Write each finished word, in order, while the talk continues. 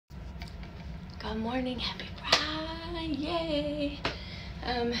Morning, happy Fri-YAY.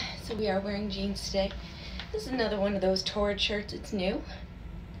 So we are wearing jeans today. This is another one of those torrid shirts. It's new.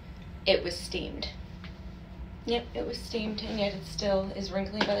 It was steamed. Yep, it was steamed, and yet it still is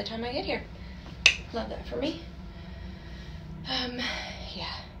wrinkly by the time I get here. Love that for me.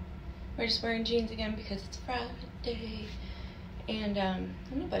 Yeah, we're just wearing jeans again because it's Friday. And I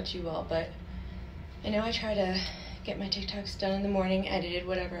don't know about you all, but I know I try to get my TikToks done in the morning, edited,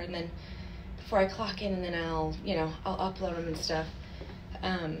 whatever, and then before I clock in, and then I'll upload them and stuff.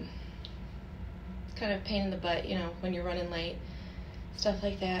 It's kind of a pain in the butt, when you're running late, stuff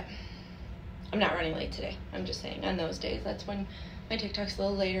like that. I'm not running late today. I'm just saying on those days, that's when my TikTok's a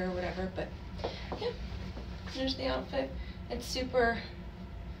little later or whatever, but yeah, there's the outfit. It's super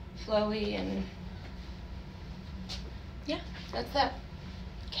flowy, and yeah, that's that.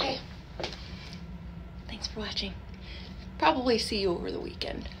 Okay. Thanks for watching. Probably see you over the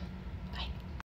weekend.